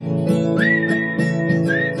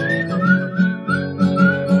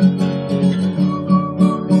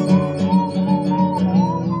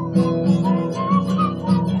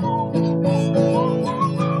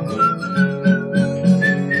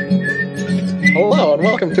and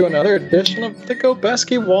welcome to another edition of the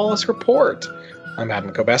Gobeski-Wallace Report. I'm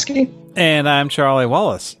Adam Gobeski. And I'm Charlie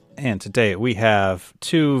Wallace. And today we have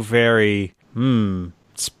two very,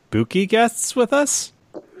 spooky guests with us.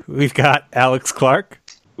 We've got Alex Clark.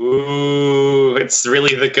 Ooh, it's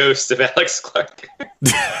really the ghost of Alex Clark.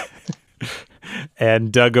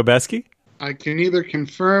 And Doug Gobeski. I can neither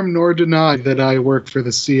confirm nor deny that I work for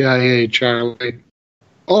the CIA, Charlie.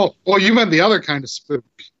 Oh, you meant the other kind of spook.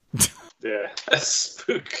 Yeah, a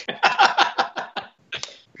spook.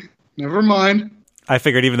 Never mind. I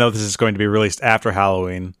figured even though this is going to be released after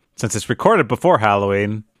Halloween, since it's recorded before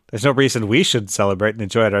Halloween, there's no reason we should celebrate and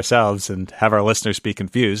enjoy it ourselves and have our listeners be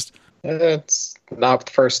confused. It's not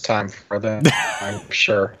the first time for them, I'm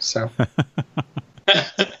sure. So,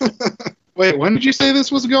 Wait, when did you say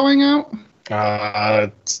this was going out?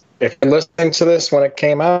 if you're listening to this when it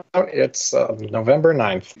came out, it's November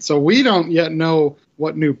 9th. So we don't yet know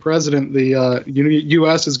what new president the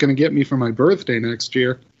U.S. is going to get me for my birthday next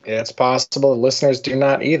year. It's possible the listeners do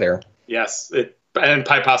not either. Yes, and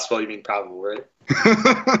by possible you mean probable, right?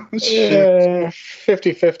 Yeah,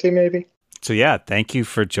 50-50 maybe. So yeah, thank you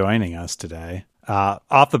for joining us today.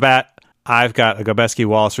 Off the bat, I've got a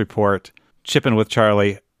Gobeski-Wallace Report, Chippin' with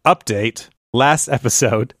Charlie update. Last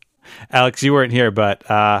episode, Alex, you weren't here, but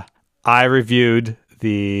I reviewed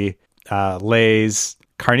the Lay's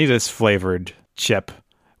carnitas flavored chip,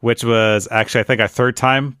 which was actually, I think, our third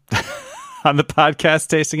time on the podcast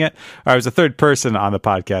tasting it. Or I was the third person on the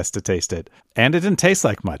podcast to taste it. And it didn't taste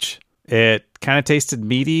like much. It kind of tasted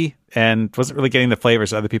meaty and wasn't really getting the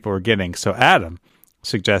flavors other people were getting. So Adam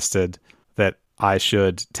suggested that I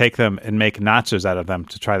should take them and make nachos out of them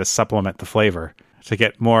to try to supplement the flavor, to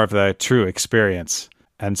get more of the true experience.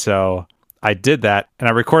 And so I did that, and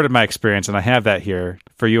I recorded my experience, and I have that here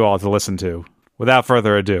for you all to listen to. Without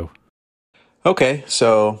further ado. Okay,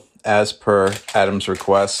 so as per Adam's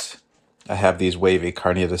request, I have these wavy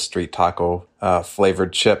carnitas street taco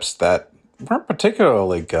flavored chips that weren't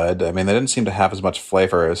particularly good. I mean, they didn't seem to have as much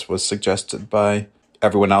flavor as was suggested by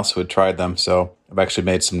everyone else who had tried them. So I've actually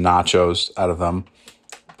made some nachos out of them.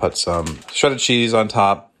 Put some shredded cheese on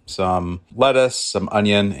top, some lettuce, some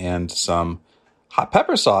onion, and some hot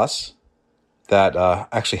pepper sauce that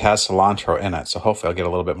actually has cilantro in it. So hopefully I'll get a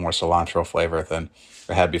little bit more cilantro flavor than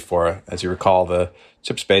I had before. As you recall, the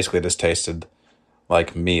chips basically just tasted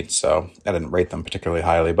like meat, so I didn't rate them particularly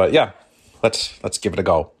highly. But yeah, let's give it a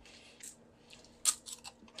go.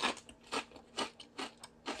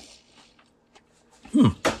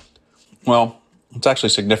 Well, it's actually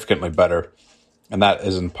significantly better, and that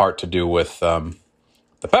is in part to do with the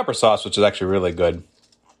pepper sauce, which is actually really good.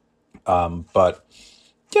 But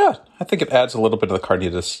yeah, I think it adds a little bit of the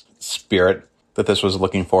carnitas spirit that this was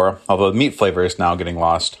looking for, although the meat flavor is now getting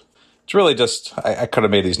lost. It's really just, I could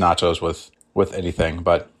have made these nachos with anything,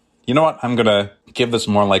 but you know what? I'm going to give this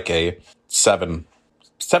more like a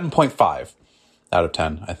 7.5 out of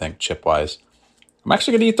 10, I think, chip-wise. I'm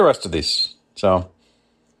actually going to eat the rest of these, so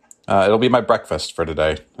it'll be my breakfast for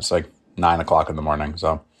today. It's like 9 o'clock in the morning,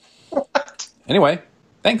 so. Anyway,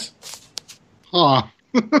 thanks. Huh.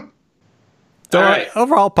 So All right.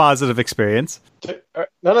 overall positive experience.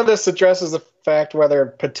 None of this addresses the fact whether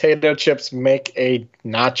potato chips make a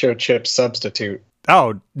nacho chip substitute.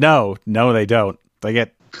 Oh, no, they don't. They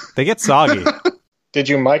get soggy. Did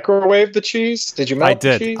you microwave the cheese? Did you melt I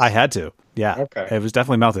did. the cheese? I had to. Yeah. Okay. It was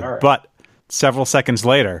definitely melted. All right. But several seconds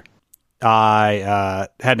later, I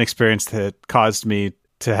had an experience that caused me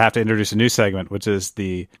to have to introduce a new segment, which is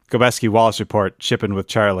the Gobeski-Wallace Report, Chippin' with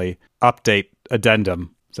Charlie, update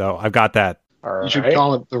addendum. So I've got that. All You should right.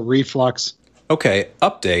 call it the reflux. Okay,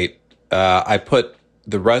 update. I put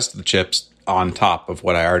the rest of the chips on top of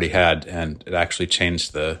what I already had, and it actually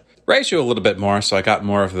changed the ratio a little bit more, so I got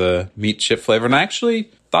more of the meat chip flavor, and I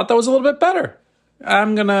actually thought that was a little bit better.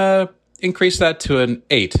 I'm going to increase that to an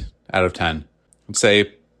 8 out of 10. I'd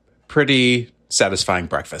say pretty satisfying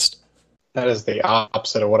breakfast. That is the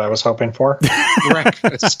opposite of what I was hoping for.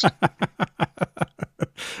 Breakfast.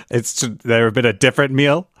 There have been a different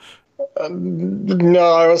meal.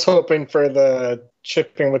 No, I was hoping for the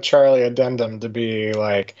Chipping with Charlie addendum to be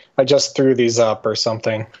like, I just threw these up or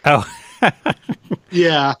something. Oh,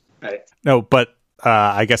 Yeah. Right. no, but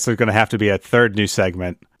I guess there's going to have to be a third new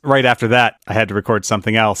segment. Right after that, I had to record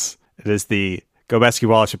something else. It is the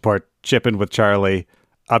Gobeski-Wallace Report, Chippin' with Charlie,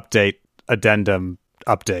 update, addendum,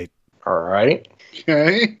 update. All right.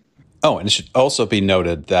 Okay. Oh, and it should also be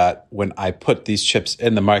noted that when I put these chips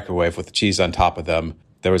in the microwave with the cheese on top of them,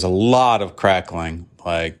 there was a lot of crackling.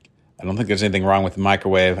 Like, I don't think there's anything wrong with the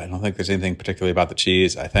microwave. I don't think there's anything particularly about the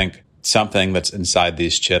cheese. I think something that's inside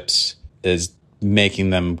these chips is making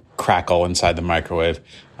them crackle inside the microwave.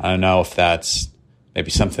 I don't know if that's maybe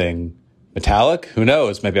something metallic. Who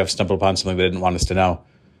knows? Maybe I've stumbled upon something they didn't want us to know.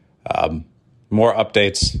 More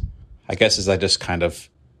updates, I guess, as I just kind of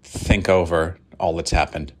think over all that's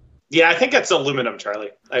happened. Yeah, I think it's aluminum,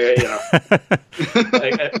 Charlie. I think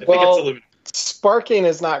Well, it's aluminum. Sparking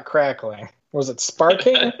is not crackling. Was it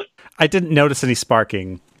sparking? I didn't notice any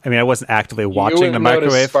sparking. I mean, I wasn't actively watching would the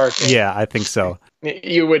notice microwave. sparking. Yeah, I think so.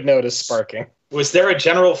 You would notice sparking. Was there a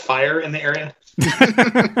general fire in the area?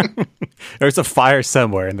 There's a fire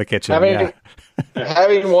somewhere in the kitchen.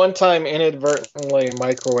 Having one time inadvertently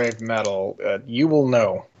microwave metal, you will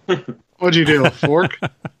know. What'd you do? A fork?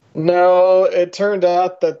 No, it turned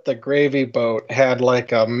out that the gravy boat had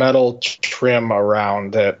like a metal trim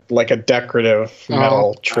around it, like a decorative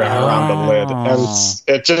metal trim around the lid, and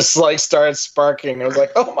it just like started sparking. It was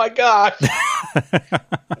like, oh my god!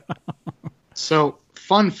 So,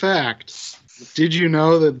 fun fact: did you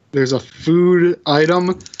know that there's a food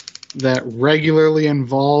item that regularly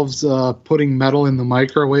involves putting metal in the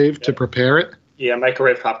microwave to prepare it? Yeah,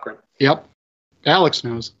 microwave popcorn. Yep, Alex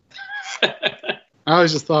knows. I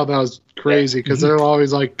always just thought that was crazy because they're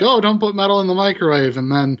always like, "Go, don't put metal in the microwave,"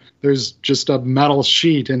 and then there's just a metal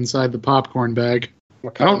sheet inside the popcorn bag.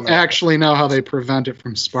 I don't actually know how they prevent it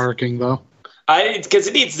from sparking, though. Because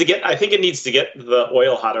it needs to get. I think it needs to get the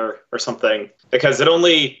oil hotter or something. Because it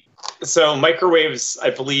only. So microwaves,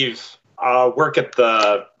 I believe, work at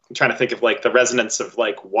the. I'm trying to think of like the resonance of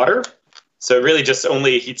like water. So it really just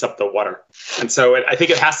only heats up the water. And so I think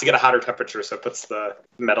it has to get a hotter temperature, so it puts the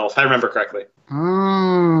metal, if I remember correctly.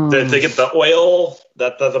 Oh. They get the oil,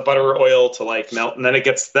 the butter oil to like melt, and then that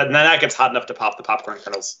gets hot enough to pop the popcorn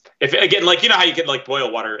kernels. If again, like you know how you can like boil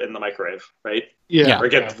water in the microwave, right? Yeah.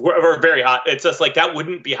 Or very hot. It's just like that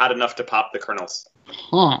wouldn't be hot enough to pop the kernels.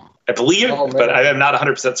 Huh. I believe, but I am not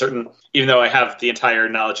 100% certain, even though I have the entire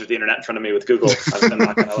knowledge of the internet in front of me with Google. I'm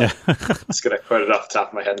not going to just going to quote it off the top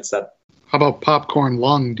of my head instead. How about popcorn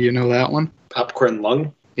lung? Do you know that one? Popcorn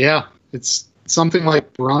lung? Yeah. It's something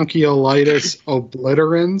like bronchiolitis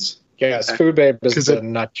obliterans. Yes, Food Babe is a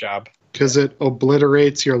nut job. Because it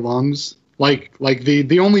obliterates your lungs. Like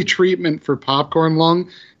the only treatment for popcorn lung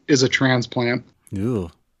is a transplant. Ooh.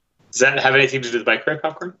 Does that have anything to do with microwave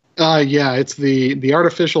popcorn? Yeah, it's the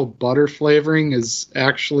artificial butter flavoring is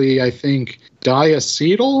actually, I think,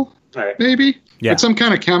 diacetyl, maybe? Yeah. It's some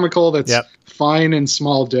kind of chemical that's fine in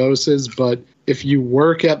small doses, but if you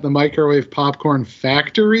work at the microwave popcorn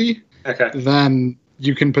factory, then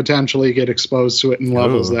you can potentially get exposed to it in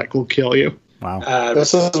levels that will kill you. Wow.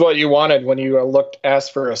 This is what you wanted when you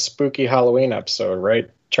asked for a spooky Halloween episode, right,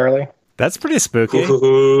 Charlie? That's pretty spooky.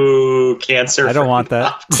 Ooh, cancer. I don't want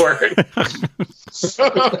that. Popcorn.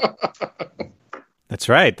 That's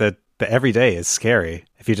right. The everyday is scary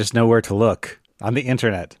if you just know where to look on the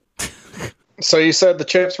internet. So you said the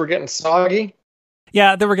chips were getting soggy?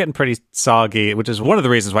 Yeah, they were getting pretty soggy, which is one of the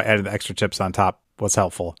reasons why adding the extra chips on top was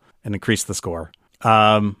helpful and increased the score.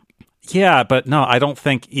 Yeah, but no, I don't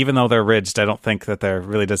think, even though they're ridged, I don't think that they're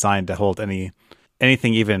really designed to hold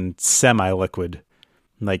anything even semi-liquid,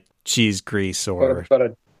 like cheese grease or...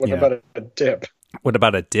 What about a dip? What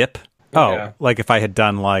about a dip? Oh, like if I had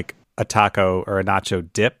done like a taco or a nacho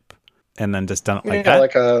dip and then just done it like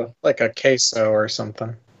that? like a queso or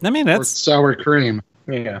something. I mean, Or sour cream.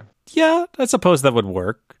 Yeah. Yeah, I suppose that would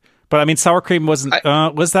work. But I mean, sour cream wasn't...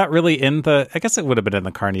 was that really in the... I guess it would have been in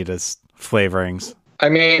the carnitas flavorings. I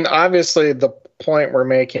mean, obviously, the point we're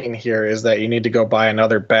making here is that you need to go buy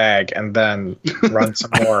another bag and then run some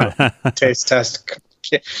more taste test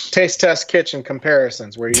kitchen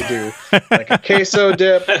comparisons where you do like a queso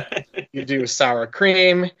dip, you do sour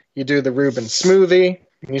cream, you do the Reuben smoothie,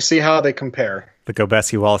 and you see how they compare. The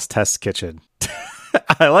Gobeski Wallace Test Kitchen.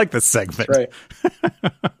 I like this segment. That's right.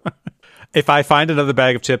 If I find another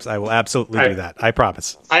bag of chips, I will absolutely do that. I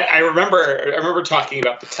promise. I remember talking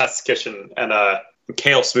about the test kitchen and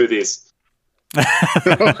kale smoothies.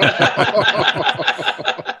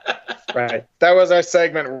 Right. That was our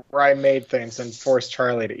segment where I made things and forced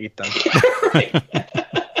Charlie to eat them.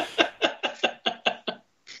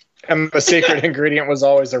 And the secret ingredient was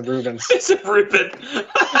always a Reuben. It's a Reuben.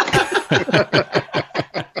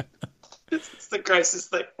 It's the crisis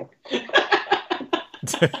thing.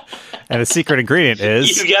 And the secret ingredient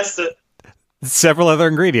is... You guessed it. Several other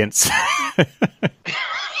ingredients.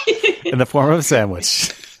 In the form of a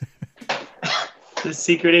sandwich. The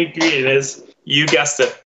secret ingredient is, you guessed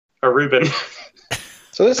it, a Reuben.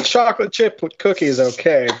 So this chocolate chip cookie is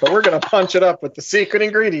okay, but we're going to punch it up with the secret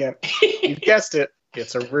ingredient. You guessed it,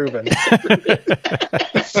 it's a Reuben.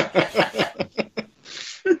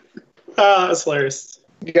 That's hilarious.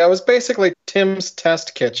 Yeah, it was basically Tim's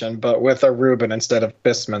Test Kitchen, but with a Reuben instead of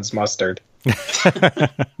Bisman's mustard. It's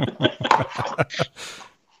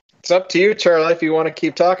up to you, Charlie, if you want to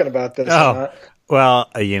keep talking about this or not.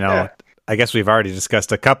 Well, I guess we've already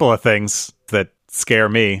discussed a couple of things that scare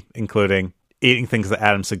me, including eating things that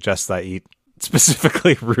Adam suggests I eat,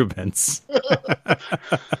 specifically Reubens.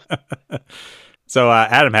 So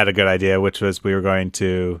Adam had a good idea, which was we were going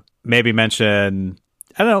to maybe mention,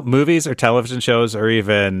 I don't know, movies or television shows or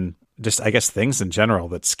even just, I guess, things in general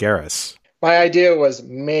that scare us. My idea was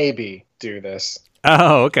maybe do this.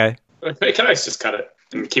 Oh, okay. Can I just cut it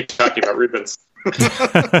and keep talking about Reubens?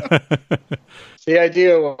 The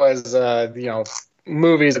idea was,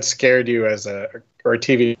 movies that scared you or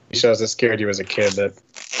TV shows that scared you as a kid that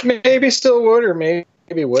maybe still would or maybe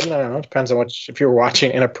wouldn't. I don't know. Depends on if you were watching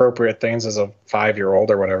inappropriate things as a 5-year-old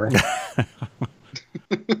or whatever.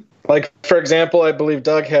 Like, for example, I believe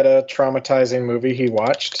Doug had a traumatizing movie he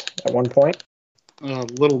watched at one point.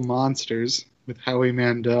 Little Monsters with Howie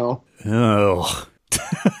Mandel. Oh.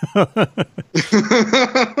 What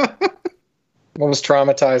was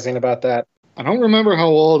traumatizing about that? I don't remember how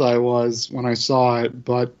old I was when I saw it,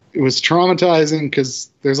 but it was traumatizing because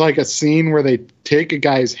there's like a scene where they take a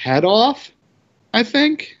guy's head off, I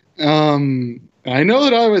think. I know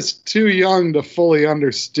that I was too young to fully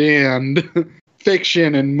understand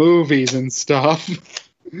fiction and movies and stuff.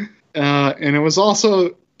 And it was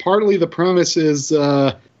also partly the premise is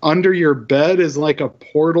under your bed is like a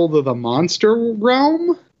portal to the monster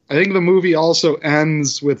realm. I think the movie also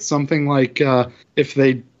ends with something like if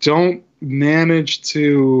they don't manage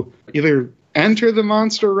to either enter the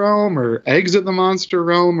monster realm or exit the monster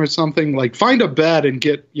realm or something, like find a bed and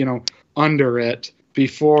get, under it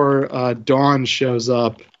before dawn shows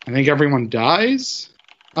up. I think everyone dies.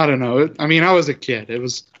 I don't know. I mean, I was a kid. It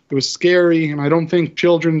was scary, and I don't think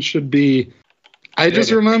children should be. I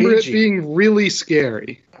just remember it being really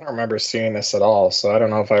scary. I don't remember seeing this at all, so I don't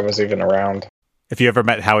know if I was even around. If you ever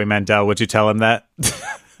met Howie Mandel, would you tell him that?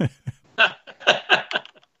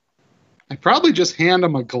 I'd probably just hand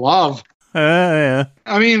him a glove. Yeah.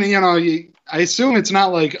 I mean, I assume it's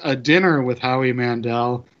not like a dinner with Howie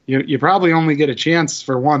Mandel. You probably only get a chance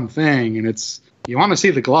for one thing, and it's you want to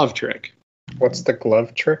see the glove trick. What's the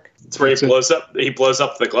glove trick? It's where he blows up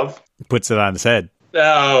the glove. Puts it on his head.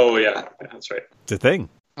 Oh, yeah, that's right. It's a thing.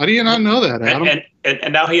 How do you not know that, Adam?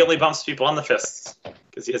 And now he only bumps people on the fists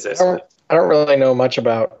because he has I don't really know much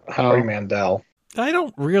about Howie Mandel. I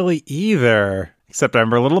don't really either, except I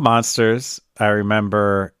remember Little Monsters. I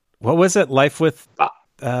remember, what was it? Life with...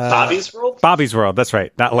 Bobby's World? Bobby's World, that's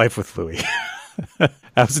right. Not Life with Louie.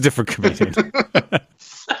 That was a different comedian.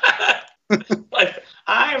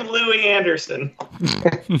 I'm Louis Anderson.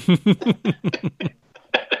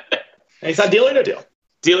 He's on Deal or No Deal.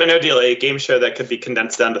 Deal or No Deal, a game show that could be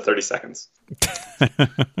condensed down to 30 seconds.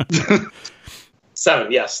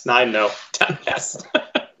 7, yes. 9, no. 10, yes.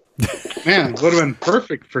 Man, it would have been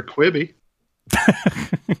perfect for Quibi.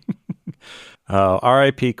 Oh,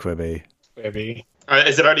 R.I.P. Quibi. Quibi.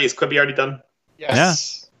 Is Quibi already done?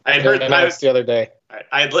 Yes. Yeah. I had heard the other day.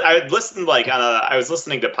 I had listened I was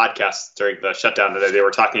listening to podcasts during the shutdown today. They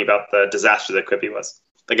were talking about the disaster that Quibi was.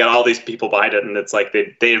 They got all these people behind it, and it's like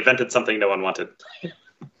they invented something no one wanted.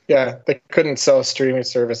 Yeah, they couldn't sell a streaming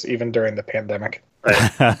service even during the pandemic.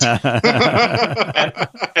 Right.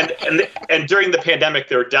 and during the pandemic,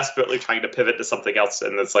 they were desperately trying to pivot to something else,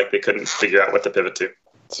 and it's like they couldn't figure out what to pivot to.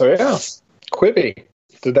 So yeah, Quibi.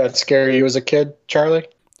 Did that scare you as a kid, Charlie?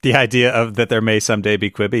 The idea of that there may someday be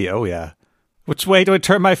Quibi. Oh yeah. Which way do I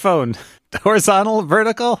turn my phone? Horizontal,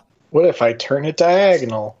 vertical? What if I turn it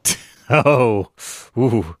diagonal? Oh,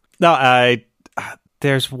 ooh. No,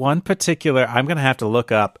 there's one particular, I'm going to have to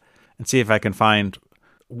look up and see if I can find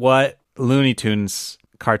what Looney Tunes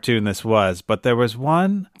cartoon this was. But there was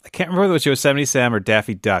one, I can't remember whether it was Yosemite Sam or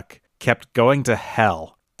Daffy Duck, kept going to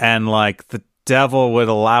hell. And like the devil would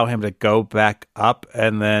allow him to go back up.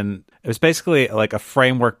 And then it was basically like a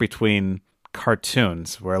framework between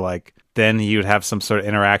cartoons where like, then he would have some sort of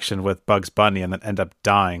interaction with Bugs Bunny and then end up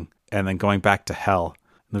dying and then going back to hell.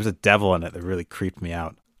 And there was a devil in it that really creeped me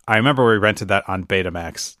out. I remember we rented that on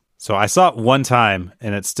Betamax. So I saw it one time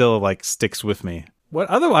and it still like sticks with me. What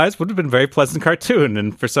otherwise would have been a very pleasant cartoon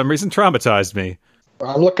and for some reason traumatized me.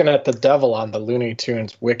 Well, I'm looking at the devil on the Looney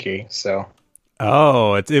Tunes wiki, so.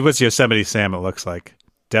 Oh, it was Yosemite Sam, it looks like.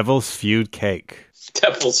 Devil's Feud Cake.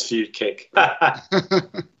 Devil's Feud Cake.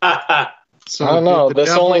 So I don't know. This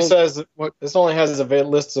only has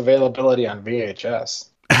lists availability on VHS.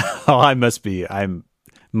 Oh, I must be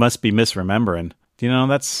misremembering. Do you know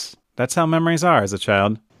that's how memories are as a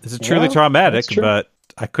child? It's truly traumatic, but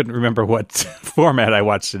I couldn't remember what format I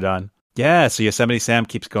watched it on. Yeah, so Yosemite Sam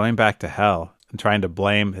keeps going back to hell and trying to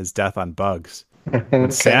blame his death on bugs.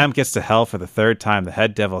 When Sam gets to hell for the third time, the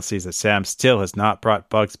head devil sees that Sam still has not brought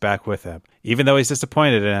bugs back with him. Even though he's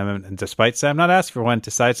disappointed in him, and despite Sam not asking for one,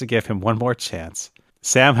 decides to give him one more chance.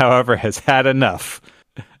 Sam, however, has had enough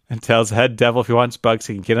and tells the head devil if he wants bugs,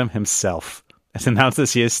 he can get them himself, and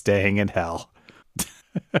announces he is staying in hell.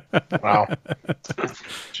 Wow.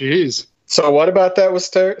 Jeez. So what about that was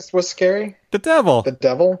scary? The devil. The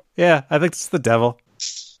devil? Yeah, I think it's the devil.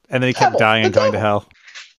 And then he kept dying and going to hell.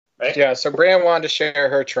 Right? Yeah, so Brian wanted to share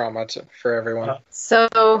her trauma for everyone.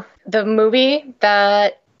 So the movie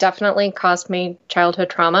that definitely caused me childhood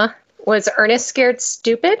trauma was Ernest Scared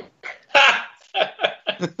Stupid.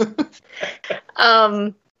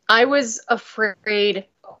 I was afraid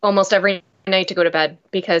almost every night to go to bed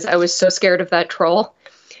because I was so scared of that troll.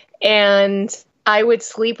 And I would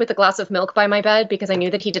sleep with a glass of milk by my bed because I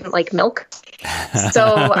knew that he didn't like milk.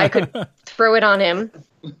 So I could throw it on him.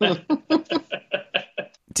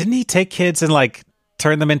 Didn't he take kids and like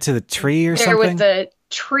turn them into the tree or There was something? the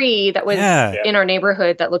tree that was in our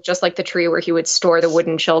neighborhood that looked just like the tree where he would store the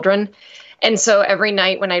wooden children. And so every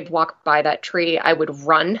night when I'd walk by that tree, I would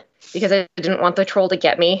run because I didn't want the troll to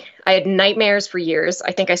get me. I had nightmares for years.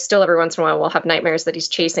 I think I still every once in a while will have nightmares that he's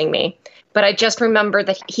chasing me. But I just remember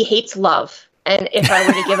that he hates love. And if I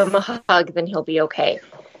were to give him a hug, then he'll be okay.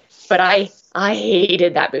 But I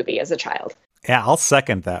hated that movie as a child. Yeah, I'll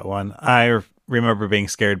second that one. I remember being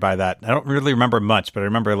scared by that. I don't really remember much, but I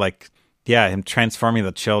remember him transforming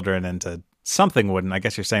the children into something wooden. I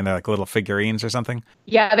guess you're saying they're like little figurines or something.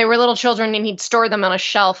 Yeah, they were little children, and he'd store them on a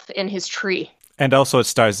shelf in his tree. And also it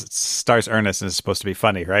stars Ernest and is supposed to be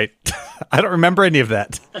funny, right? I don't remember any of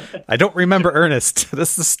that. I don't remember Ernest.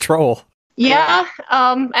 This is Troll. Yeah,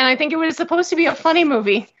 and I think it was supposed to be a funny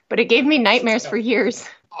movie, but it gave me nightmares for years.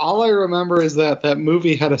 All I remember is that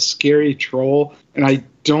movie had a scary troll, and I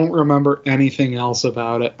don't remember anything else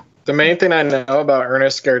about it. The main thing I know about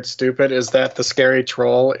Ernest Scared Stupid is that the scary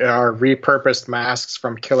troll are repurposed masks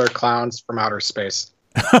from killer clowns from outer space.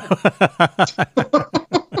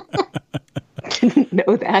 Didn't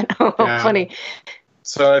know that. Oh, Yeah. Funny.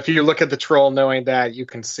 So if you look at the troll knowing that, you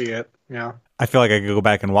can see it. Yeah. I feel like I could go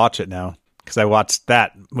back and watch it now because I watched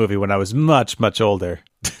that movie when I was much, much older.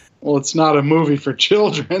 Well, it's not a movie for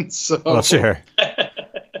children, so... Well, sure.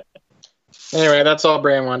 Anyway, that's all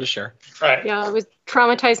Brian wanted to share. All right. Yeah, it was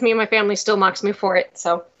traumatized me, and my family still mocks me for it.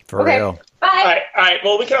 So For real. Bye. All right.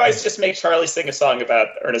 Well, we can always just make Charlie sing a song about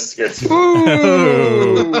Ernest Scared Stupid.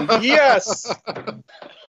 Ooh, yes.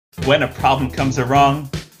 When a problem comes along,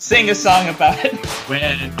 sing a song about it.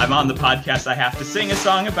 When I'm on the podcast, I have to sing a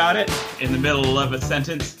song about it. In the middle of a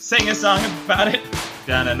sentence, sing a song about it.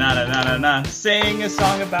 Da-na-na-na-na-na-na, sing a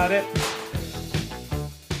song about it.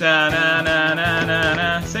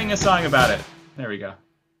 Da-na-na-na-na-na, sing a song about it. There we go.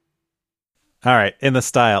 All right. In the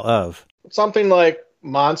style of. Something like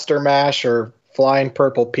Monster Mash or Flying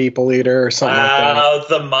Purple People Eater or something like that. Wow,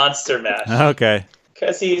 the Monster Mash. Okay.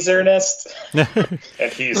 Because he's Ernest.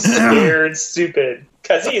 And he's scared stupid.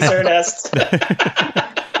 Because he's Ernest.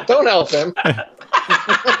 Don't help him.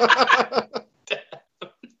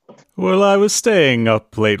 Well, I was staying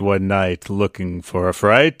up late one night looking for a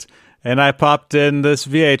fright, and I popped in this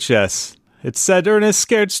VHS. It said Ernest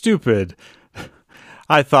Scared Stupid.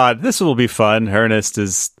 I thought, this will be fun. Ernest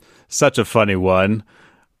is such a funny one.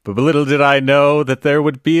 But little did I know that there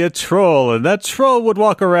would be a troll, and that troll would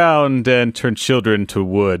walk around and turn children to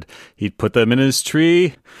wood. He'd put them in his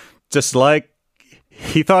tree, just like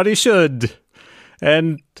he thought he should.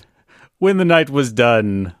 And when the night was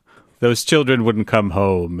done, those children wouldn't come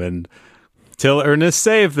home, and till Ernest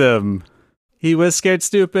saved them. He was scared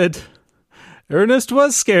stupid. Ernest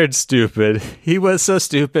was scared stupid. He was so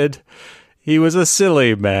stupid. He was a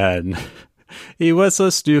silly man. He was so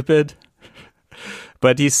stupid.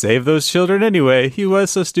 But he saved those children anyway. He was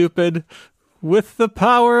so stupid. With the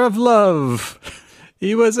power of love.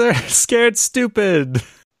 He was scared stupid.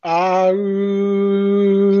 Wow.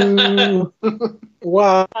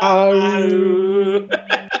 Wow.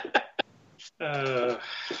 All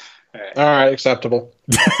right, acceptable.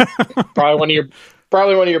 Probably one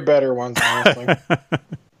of your better ones, honestly.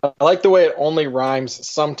 I like the way it only rhymes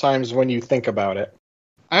sometimes when you think about it.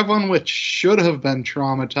 I have one which should have been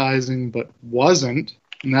traumatizing, but wasn't,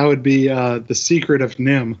 and that would be The Secret of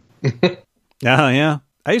Nim. Oh, yeah.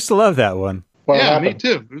 I used to love that one. What yeah, happened? me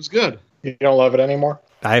too. It was good. You don't love it anymore?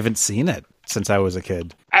 I haven't seen it since I was a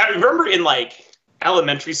kid. I remember in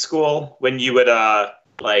elementary school when you would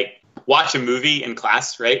watch a movie in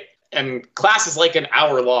class, right? And class is like an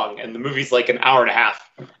hour long and the movie's like an hour and a half.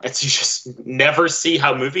 And so you just never see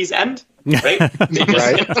how movies end. right? They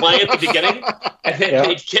just hit play at the beginning, and then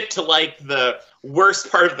they'd get to like the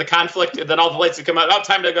worst part of the conflict, and then all the lights would come out. Oh,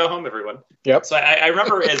 time to go home, everyone. Yep. So I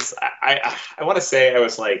remember I want to say I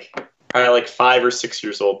was like probably like 5 or 6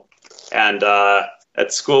 years old, and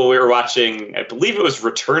at school we were watching, I believe it was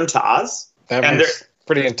Return to Oz. That was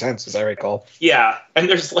pretty intense, as I recall. Yeah, and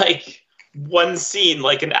there's like one scene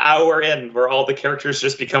like an hour in where all the characters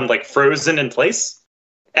just become like frozen in place,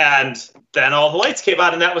 and then all the lights came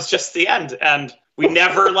on, and that was just the end, and we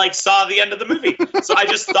never like saw the end of the movie. So I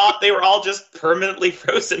just thought they were all just permanently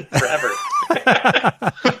frozen forever.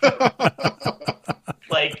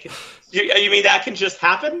 Like, you mean that can just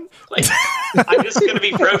happen? Like, I'm just going to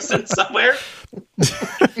be frozen somewhere?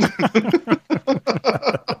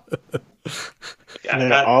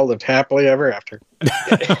 And all lived happily ever after.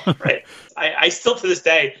 Right. I still, to this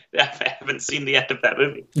day, haven't seen the end of that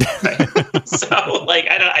movie. Right? So, like,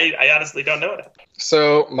 I honestly don't know it.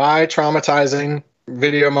 So, my traumatizing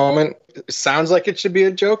video moment sounds like it should be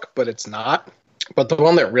a joke, but it's not. But the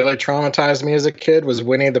one that really traumatized me as a kid was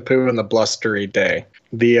Winnie the Pooh and the Blustery Day.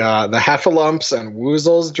 The Heffalumps and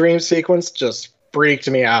Woozles dream sequence just freaked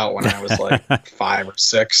me out when I was like 5 or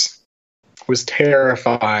 6. It was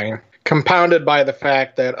terrifying. Compounded by the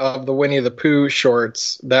fact that of the Winnie the Pooh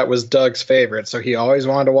shorts, that was Doug's favorite, so he always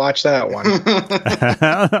wanted to watch that one.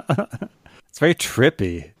 It's very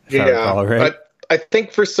trippy. Yeah, right? But I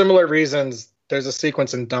think for similar reasons, there's a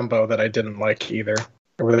sequence in Dumbo that I didn't like either,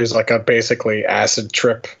 where there's like a basically acid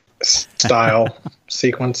trip style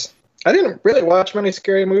sequence. I didn't really watch many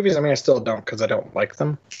scary movies. I mean, I still don't because I don't like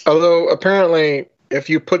them. Although apparently, if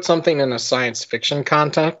you put something in a science fiction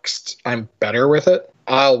context, I'm better with it.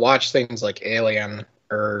 I'll watch things like Alien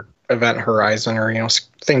or Event Horizon or,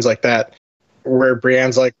 things like that, where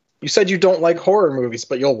Brienne's like, you said you don't like horror movies,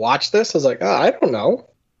 but you'll watch this? I was like, I don't know.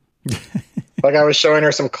 Like, I was showing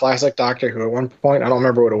her some classic Doctor Who at one point. I don't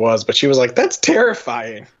remember what it was, but she was like, that's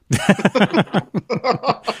terrifying.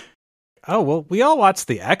 Oh, well, we all watched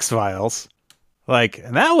The X-Files.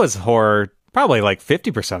 And that was horror probably like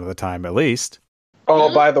 50% of the time, at least.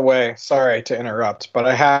 Oh, by the way, sorry to interrupt, but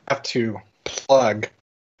I have to plug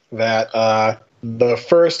that the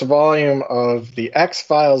first volume of the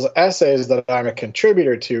X-Files essays that I'm a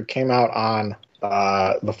contributor to came out on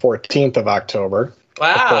the 14th of October.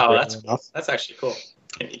 Wow, that's actually cool.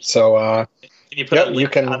 So can you put a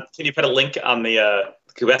link on the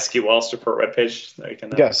Kubeski Wallace Report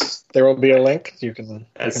webpage? Yes, there will be a link. You can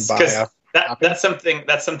buy that's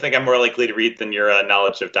something I'm more likely to read than your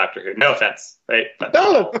knowledge of Doctor Who. No offense, right? But,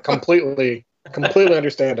 no, completely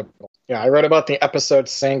understandable. Yeah, I read about the episode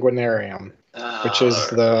Sanguinarium, which is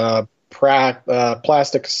the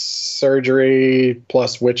plastic surgery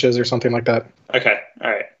plus witches or something like that. Okay, all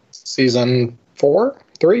right. Season 4,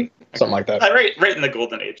 3, something like that. Right in the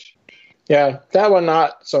golden age. Yeah, that one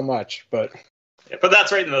not so much, but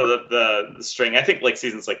that's right in the string. I think like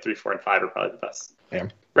seasons like 3, 4, and 5 are probably the best. Yeah,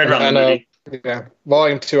 right around the movie. Yeah,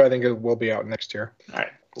 Volume 2 I think it will be out next year. All right.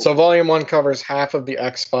 Cool. So Volume 1 covers half of the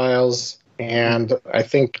X-Files, and I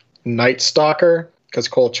think Night Stalker, because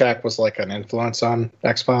Kolchak was like an influence on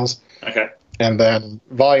X-Files. Okay. And then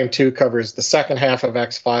Volume 2 covers the second half of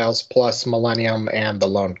X-Files plus Millennium and the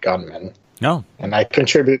Lone Gunman. No. And I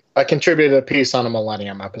contributed a piece on a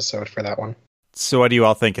Millennium episode for that one. So what do you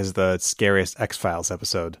all think is the scariest X-Files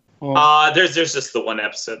episode? There's just the one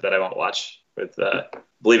episode that I won't watch with I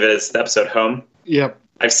believe it is the episode Home. Yep.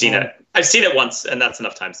 I've seen it. I've seen it once, and that's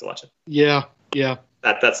enough times to watch it. Yeah.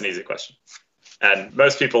 That's an easy question. And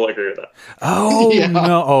most people agree with that. Oh, yeah.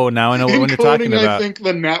 No. Oh, now I know what you're talking about. I think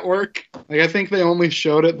the network. I think they only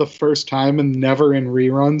showed it the first time and never in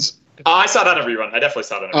reruns. I saw it on a rerun. I definitely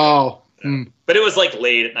saw it on a rerun. But it was like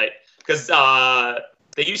late at night. Because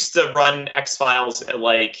they used to run X-Files at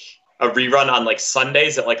like a rerun on like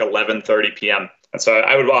Sundays at like 11:30 p.m. And so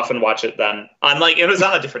I would often watch it then on it was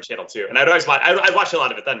on a different channel too. And I'd watch a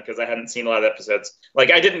lot of it then because I hadn't seen a lot of the episodes.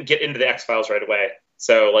 Like I didn't get into the X-Files right away.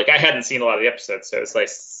 So like I hadn't seen a lot of the episodes. So it's like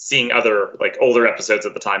seeing other like older episodes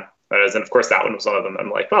at the time. And of course that one was one of them.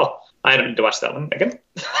 I'm like, well, I don't need to watch that one again.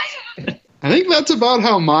 I think that's about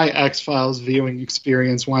how my X-Files viewing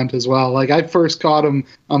experience went as well. Like I first caught them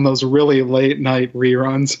on those really late night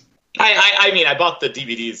reruns. I mean, I bought the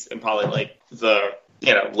DVDs in probably like the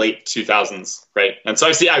late 2000s, right? And so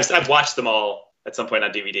I've watched them all at some point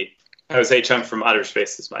on DVD. Jose Chung from Outer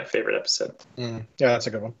Space is my favorite episode. Yeah, that's a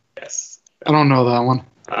good one. Yes. I don't know that one.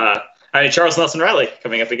 I mean, Charles Nelson Riley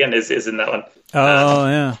coming up again is in that one. Oh,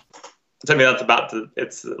 yeah. Tell me that's about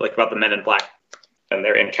about the Men in Black and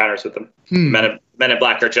their encounters with them. Men in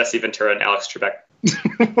Black are Jesse Ventura and Alex Trebek.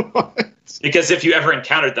 Because if you ever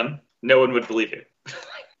encountered them, no one would believe you.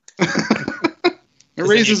 It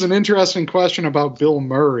raises an interesting question about Bill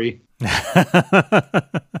Murray.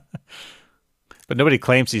 But nobody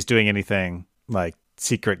claims he's doing anything like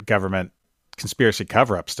secret government conspiracy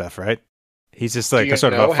cover-up stuff, right? He's just like a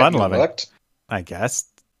sort of a fun-loving. I guess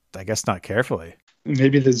not carefully.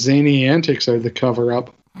 Maybe the zany antics are the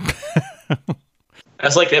cover-up.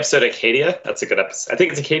 That's like the episode Acadia. That's a good episode. I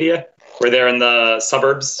think it's Acadia, where they're in the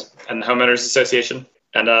suburbs and the homeowners association,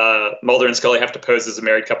 and Mulder and Scully have to pose as a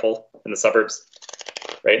married couple in the suburbs,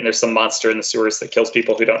 right? And there's some monster in the sewers that kills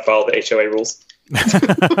people who don't follow the HOA rules.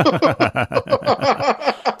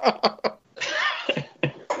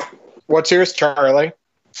 What's yours, Charlie?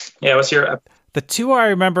 Yeah, what's your... The two I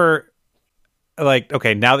remember, like,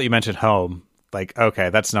 okay, now that you mentioned home, like, okay,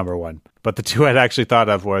 that's number one. But the two I'd actually thought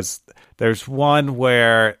of was, there's one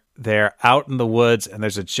where they're out in the woods and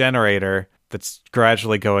there's a generator that's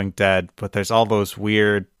gradually going dead, but there's all those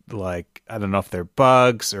weird, like, I don't know if they're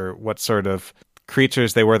bugs or what sort of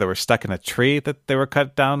creatures they were that were stuck in a tree that they were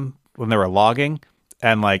cut down when they were logging.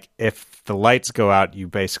 And, like, if the lights go out, you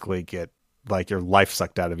basically get, like, your life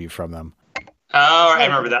sucked out of you from them. Oh, I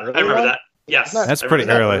remember that. I remember that. Yes. That's pretty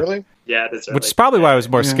early. Yeah, that's early. Which is probably why I was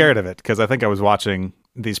more scared of it, because I think I was watching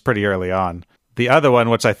these pretty early on. The other one,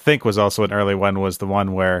 which I think was also an early one, was the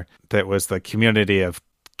one where that was the community of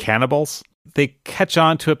cannibals. They catch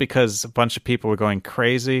on to it because a bunch of people were going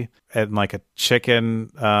crazy at like a chicken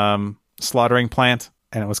slaughtering plant,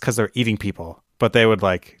 and it was because they were eating people. But they would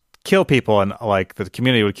like kill people, and like the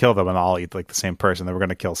community would kill them and all eat like the same person. They were going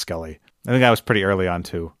to kill Scully. I think that was pretty early on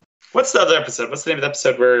too. What's the other episode? What's the name of the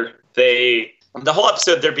episode where the whole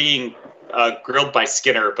episode they're being grilled by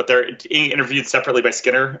Skinner, but they're being interviewed separately by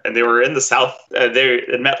Skinner, and they were in the South. They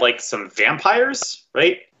had met like some vampires,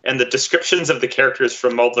 right? And the descriptions of the characters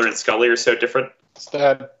from Mulder and Scully are so different. Is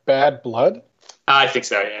that Bad Blood? I think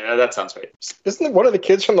so. Yeah, that sounds right. Isn't it one of the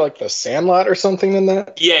kids from like the Sandlot or something in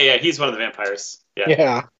that? Yeah, he's one of the vampires.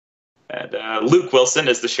 Yeah. And Luke Wilson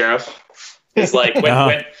is the sheriff. Is like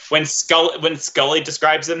when Scully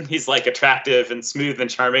describes him, he's like attractive and smooth and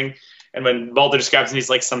charming. And when Mulder describes him, he's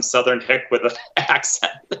like some southern hick with an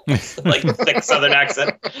accent, like a thick southern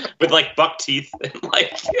accent with like buck teeth. And,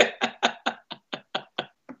 like,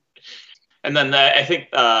 and then I think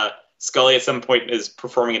Scully at some point is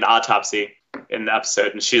performing an autopsy in the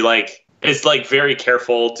episode, and she like is like very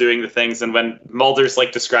careful doing the things. And when Mulder's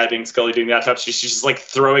like describing Scully doing the autopsy, she's just like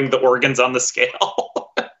throwing the organs on the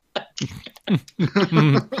scale.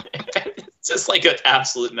 It's just like an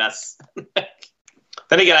absolute mess.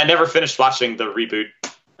 Then again, I never finished watching the reboot.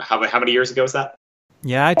 How many years ago was that?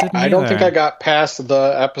 Yeah, I didn't. I don't think I got past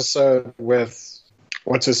the episode with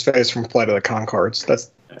what's his face from Flight of the Conchords.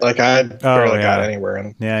 That's like I barely got anywhere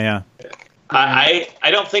in. Yeah. I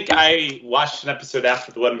don't think I watched an episode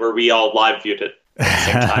after the one where we all live viewed it at the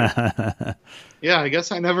same time. Yeah, I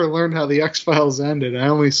guess I never learned how the X-Files ended. I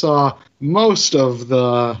only saw most of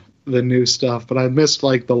the new stuff, but I missed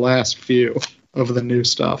like the last few of the new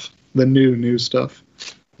stuff. The new stuff,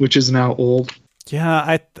 which is now old. Yeah,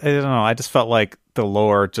 I don't know. I just felt like the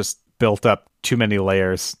lore just built up too many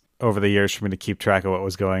layers over the years for me to keep track of what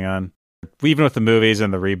was going on. Even with the movies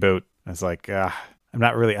and the reboot, I was like, I'm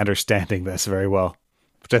not really understanding this very well.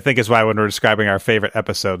 Which I think is why when we're describing our favorite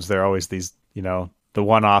episodes, they're always these, the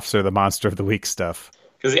one-offs or the monster of the week stuff.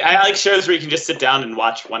 Because I like shows where you can just sit down and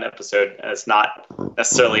watch one episode and it's not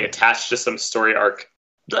necessarily attached to some story arc.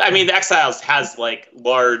 I mean, The X-Files has like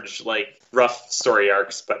large, like rough story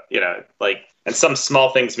arcs, but and some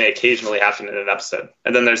small things may occasionally happen in an episode.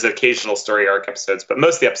 And then there's occasional story arc episodes, but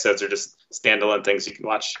most of the episodes are just standalone things you can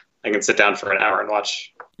watch. I can sit down for an hour and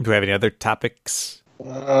watch. Do we have any other topics?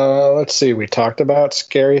 Let's see. We talked about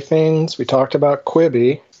scary things. We talked about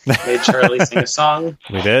Quibi. Made Charlie sing a song.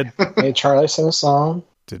 We did. Made Charlie sing a song.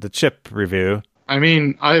 Did the Chip review. I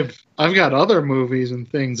mean, I've got other movies and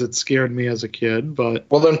things that scared me as a kid, but...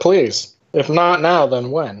 Well, then please. If not now,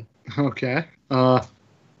 then when? Okay. I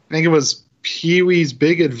think it was Pee-wee's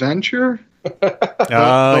Big Adventure. The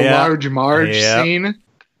Large Marge scene.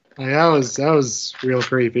 That was real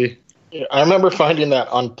creepy. I remember finding that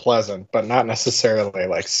unpleasant, but not necessarily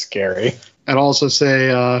like scary. I'd also say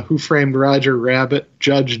Who Framed Roger Rabbit,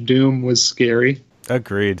 Judge Doom was scary.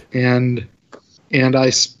 Agreed. And I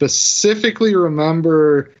specifically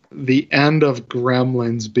remember the end of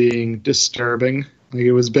Gremlins being disturbing. Like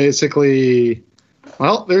it was basically,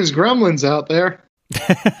 well, there's gremlins out there.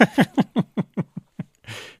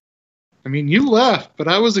 I mean, you left, but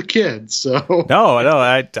I was a kid, so... No, I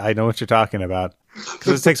know what you're talking about.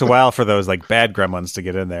 Because it takes a while for those like bad gremlins to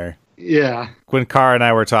get in there. Yeah. When Carr and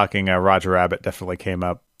I were talking, Roger Rabbit definitely came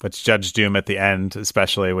up. But Judge Doom at the end,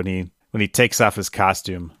 especially when he takes off his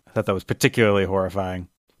costume. I thought that was particularly horrifying.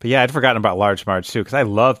 But yeah, I'd forgotten about Large Marge too, because I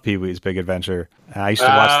love Pee-wee's Big Adventure. I used to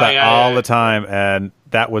watch that all the time, and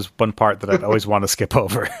that was one part that I'd always want to skip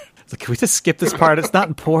over. It's like, can we just skip this part? It's not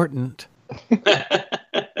important. And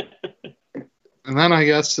then I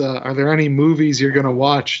guess, are there any movies you're going to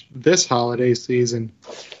watch this holiday season?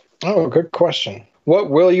 Oh, good question. What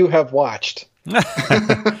will you have watched?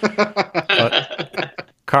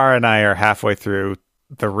 Cara and I are halfway through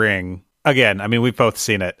The Ring. Again, I mean, we've both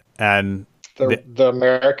seen it. And the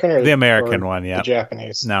American or the American one, yeah. The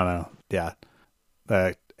Japanese? No, yeah.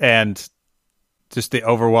 And just the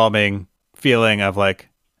overwhelming feeling of like,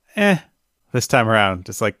 this time around.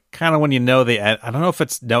 Just like kind of when you know the end. I don't know if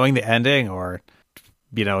it's knowing the ending or,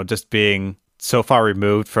 just being so far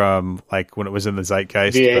removed from like when it was in the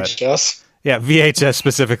zeitgeist. VHS? Yeah, VHS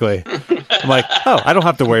specifically. I'm like, I don't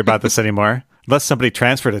have to worry about this anymore. Unless somebody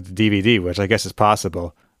transferred it to DVD, which I guess is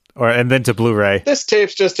possible. And then to Blu-ray. This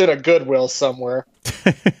tape's just in a Goodwill somewhere.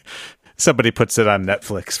 Somebody puts it on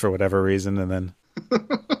Netflix for whatever reason, and then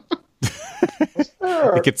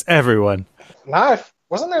it gets everyone.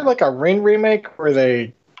 Wasn't there like a Ring remake where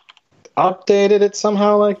they updated it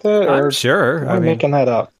somehow like that? I'm sure. I'm making that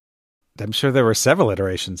up. I'm sure there were several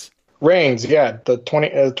iterations. Rings, yeah, the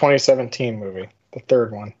 2017 movie, the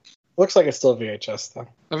third one. Looks like it's still VHS though.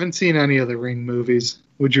 I haven't seen any of the Ring movies.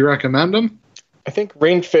 Would you recommend them? I think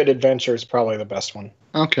Ring Fit Adventure is probably the best one.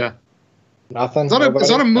 Okay. Nothing? Is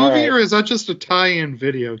that a movie or is that just a tie-in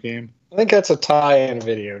video game? I think that's a tie-in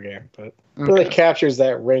video game, but it really captures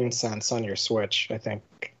that Ring sense on your Switch, I think.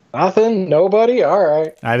 Nothing? Nobody? All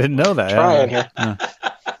right. I didn't know that. Trying here.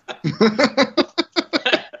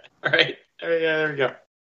 All right. There we go.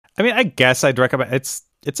 I mean, I guess I'd recommend it's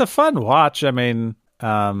a fun watch. I mean,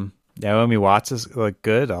 Naomi Watts is like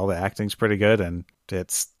good. All the acting's pretty good, and the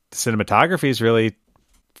cinematography is really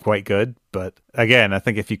quite good. But again, I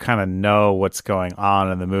think if you kind of know what's going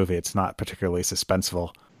on in the movie, it's not particularly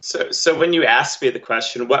suspenseful. So when you asked me the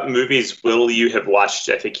question, what movies will you have watched?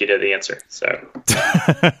 I think you know the answer. So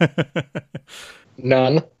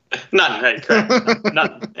None. None, right? Correct.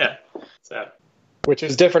 None. Yeah. So. Which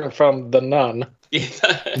is different from The Nun. Oh,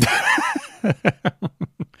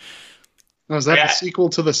 is that the sequel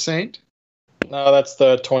to The Saint? No, that's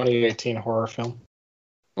the 2018 horror film.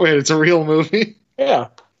 Wait, it's a real movie? Yeah.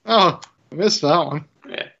 Oh, I missed that one.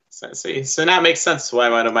 Yeah. So now it makes sense why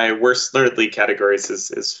one of my worst nerdly categories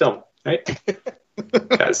is film, right?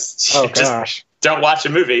 Because gosh, don't watch a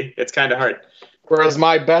movie. It's kind of hard. Whereas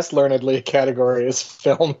my best learnedly category is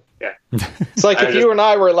film. Yeah. It's like if you and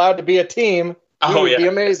I were allowed to be a team, it would be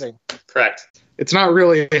amazing. Correct. It's not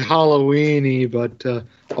really Halloween-y, but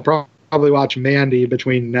I'll probably watch Mandy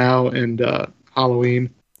between now and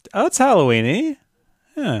Halloween. Oh, it's Halloween-y.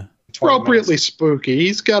 Yeah. Appropriately spooky.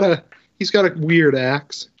 He's got a weird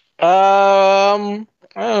axe. I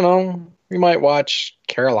don't know. We might watch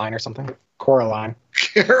Caroline or something. Coraline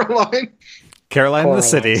Caroline in the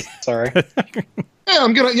City. Sorry.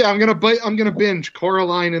 I'm gonna binge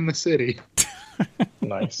Coraline in the City.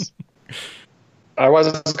 Nice. I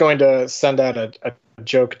was going to send out a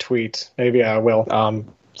joke tweet. Maybe I will.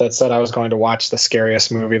 That said I was going to watch the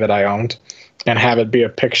scariest movie that I owned and have it be a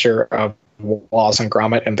picture of Wallace and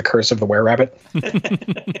Gromit and the Curse of the Were-Rabbit.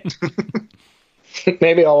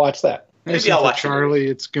 Maybe I'll watch that. Maybe I'll watch Charlie.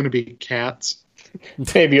 It's going to be cats.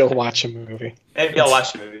 Maybe you'll watch a movie. Maybe I'll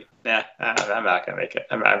watch a movie. Yeah, I'm not going to make it.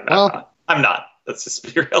 I'm not. Let's just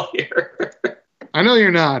be real here. I know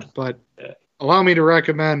you're not, but allow me to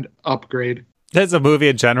recommend Upgrade. That's a movie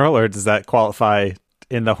in general, or does that qualify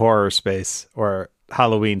in the horror space or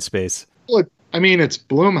Halloween space? Well, I mean, it's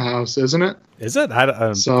Blumhouse, isn't it? Is it? I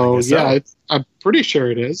guess I'm pretty sure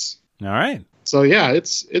it is. All right. So yeah,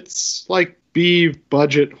 it's like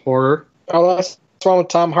B-budget horror. Oh, that's what's wrong with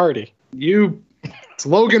Tom Hardy. It's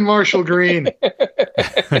Logan Marshall Green.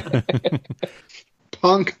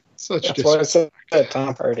 Punk. That's what I said,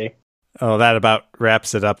 Tom Hardy. Oh, that about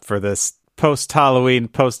wraps it up for this post-Halloween,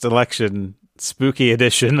 post-election spooky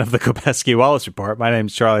edition of the Gobeski Wallace Report. My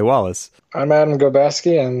name's Charlie Wallace. I'm Adam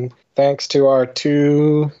Gobeski, and thanks to our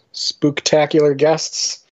two spooktacular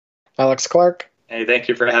guests, Alex Clark. Hey, thank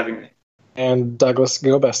you for having me. And Douglas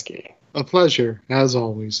Gobeski. A pleasure, as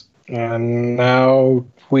always. And now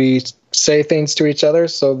we say things to each other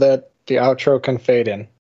so that the outro can fade in.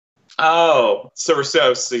 Oh, so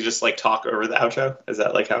you just like talk over the outro? Is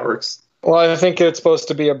that like how it works? Well, I think it's supposed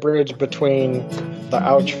to be a bridge between the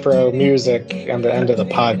outro music and the end of the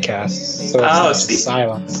podcast. So it's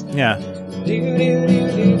silence. Yeah.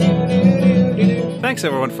 Thanks,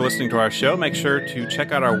 everyone, for listening to our show. Make sure to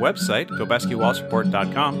check out our website,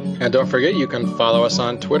 GobeskiWallaceReport.com. And don't forget, you can follow us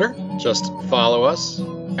on Twitter. Just follow us,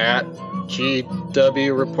 at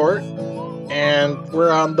GW Report. And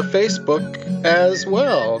we're on the Facebook as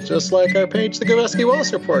well, just like our page, the Gobeski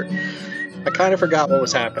Wallace Report. I kind of forgot what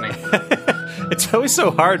was happening. It's always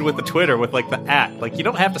so hard with the Twitter, with like the at. Like, you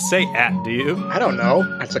don't have to say at, do you? I don't know.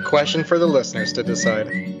 That's a question for the listeners to decide.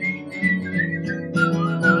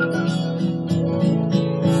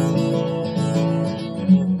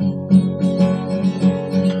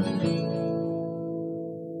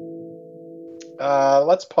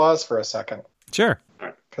 Let's pause for a second. Sure.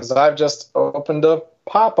 Because I've just opened a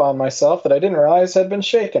pop on myself that I didn't realize had been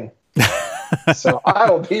shaken. So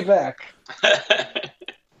I will be back.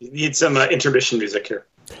 You need some intermission music here.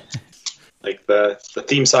 Like the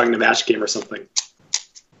theme song to Match Game or something.